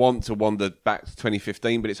don't want to wander back to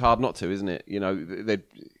 2015, but it's hard not to, isn't it?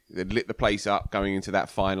 They'd lit the place up going into that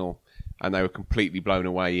final, and they were completely blown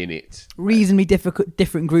away in it. Reasonably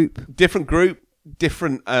different group. Different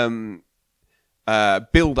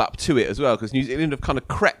build up to it as well, because New Zealand have kind of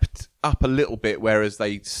crept up a little bit, whereas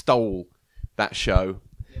they stole that show.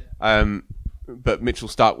 But Mitchell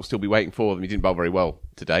Starc will still be waiting for them. He didn't bowl very well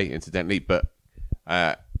today, incidentally, but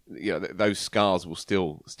those scars will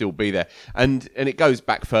still be there, and it goes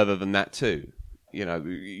back further than that too. You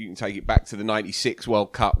can take it back to the '96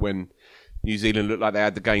 World Cup when New Zealand looked like they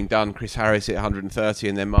had the game done. Chris Harris hit 130,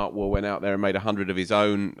 and then Mark Waugh went out there and made 100 of his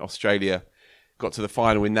own. Australia got to the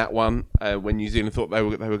final in that one when New Zealand thought they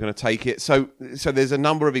were going to take it. So there's a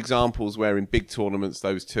number of examples where in big tournaments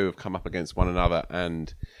those two have come up against one another,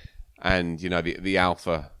 and the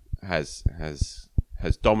alpha has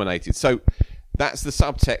dominated. So that's the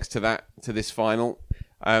subtext to this final.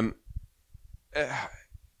 As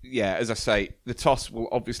I say, the toss will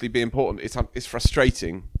obviously be important. It's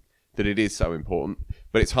frustrating that it is so important,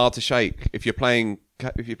 but it's hard to shake if you're playing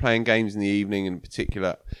games in the evening in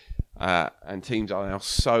particular. And teams are now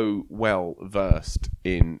so well versed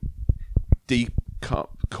in deep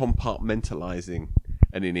compartmentalising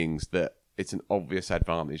an innings that it's an obvious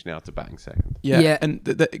advantage now to batting second. Yeah. And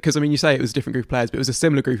because you say it was a different group of players, but it was a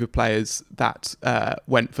similar group of players that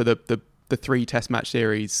went for the 3 test match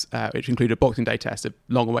series, which included a Boxing Day test, a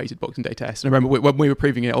long-awaited Boxing Day test. And I remember when we were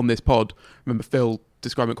previewing it on this pod, Phil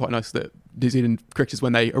describing it quite nice that New Zealand cricketers,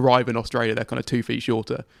 when they arrive in Australia, they're kind of 2 feet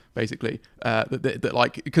shorter, basically.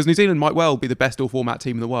 Because New Zealand might well be the best all-format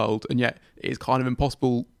team in the world, and yet it's kind of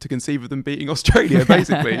impossible to conceive of them beating Australia,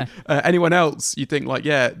 basically. Anyone else, you think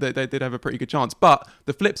they did have a pretty good chance. But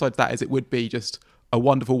the flip side to that is it would be just a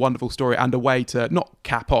wonderful, wonderful story and a way to not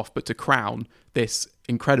cap off, but to crown this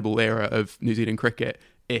incredible era of New Zealand cricket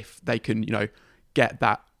if they can, get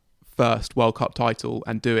that first World Cup title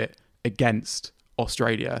and do it against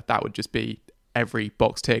Australia. That would just be every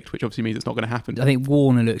box ticked, which obviously means it's not going to happen. I think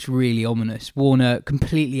Warner looks really ominous. Warner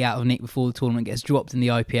completely out of nick before the tournament, gets dropped in the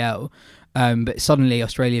IPL, but suddenly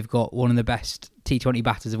Australia have got one of the best T20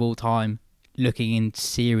 batters of all time, looking in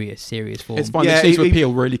serious form. It's fine. They seem to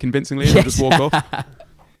appeal really convincingly and just walk off.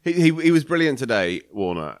 He was brilliant today,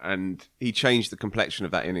 Warner, and he changed the complexion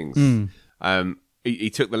of that innings. He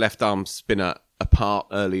took the left arm spinner apart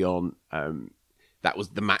early on. That was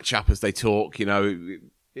the match-up as they talk. You know,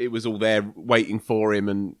 it was all there waiting for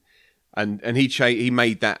him, and he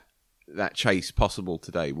made that chase possible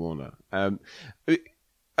today, Warner.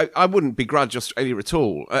 I wouldn't begrudge Australia at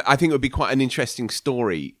all. I think it would be quite an interesting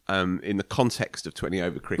story in the context of 20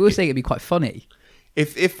 over cricket. We were saying it'd be quite funny.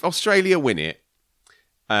 If Australia win it,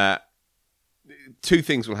 two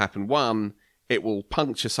things will happen. One, it will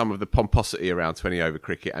puncture some of the pomposity around 20 over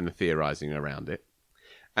cricket and the theorising around it.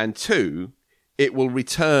 And two, it will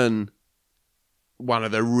return one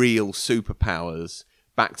of the real superpowers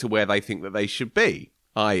back to where they think that they should be,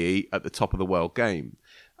 i.e. at the top of the world game.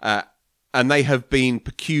 And they have been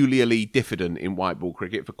peculiarly diffident in white ball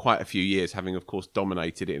cricket for quite a few years, having, of course,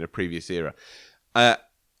 dominated it in a previous era. I'd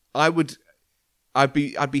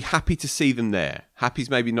be happy to see them there. Happy's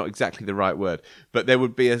maybe not exactly the right word, but there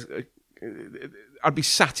would be I'd be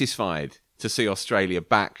satisfied to see Australia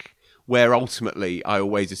back where ultimately I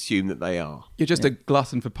always assume that they are. You're just a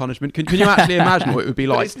glutton for punishment. Can you actually imagine what it would be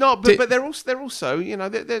like? But it's not. But they're also you know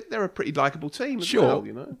they're a pretty likeable team as well.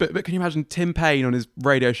 You know. But can you imagine Tim Payne on his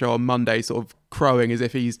radio show on Monday, sort of crowing as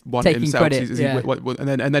if he's won Taking it himself, credit,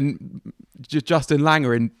 and then Justin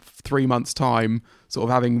Langer in 3 months' time, sort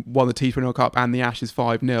of having won the T20 World Cup and the Ashes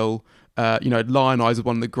 5-0. Lionised as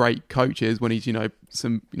one of the great coaches when he's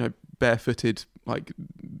some barefooted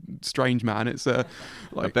strange man. It's a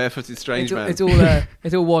barefooted strange man. It's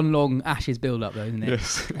all one long Ashes build up though, isn't it?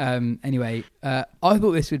 Yes. Anyway, I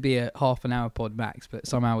thought this would be a half an hour pod max, but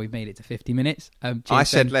somehow we've made it to 50 minutes. I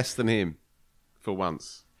said less than him for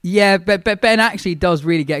once. Yeah, but Ben actually does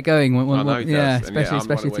really get going when I know he does. especially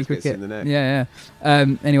specialty cricket. In the neck. Yeah.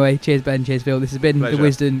 Anyway, cheers Ben, cheers Phil. This has been Pleasure. the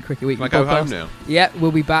Wisden Cricket Weekly Can I podcast. go home now? Yeah,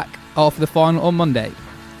 we'll be back after the final on Monday.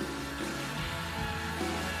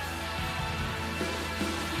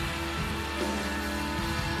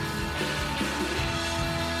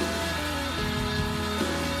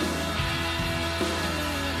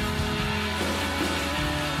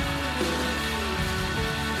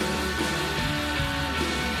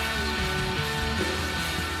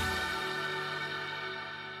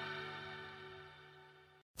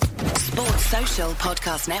 Sports Social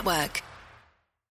Podcast Network.